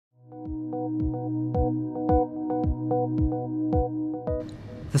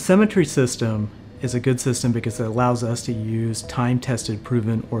The symmetry system is a good system because it allows us to use time-tested,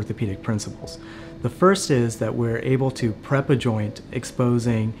 proven orthopedic principles. The first is that we're able to prep a joint,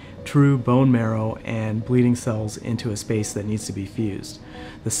 exposing true bone marrow and bleeding cells into a space that needs to be fused.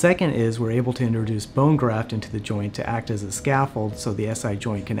 The second is we're able to introduce bone graft into the joint to act as a scaffold so the SI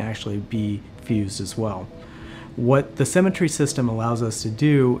joint can actually be fused as well. What the symmetry system allows us to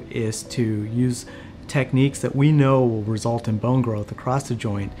do is to use techniques that we know will result in bone growth across the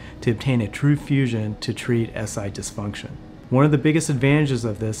joint to obtain a true fusion to treat SI dysfunction. One of the biggest advantages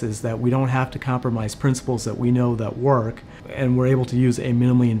of this is that we don't have to compromise principles that we know that work, and we're able to use a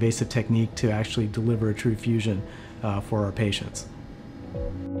minimally invasive technique to actually deliver a true fusion for our patients.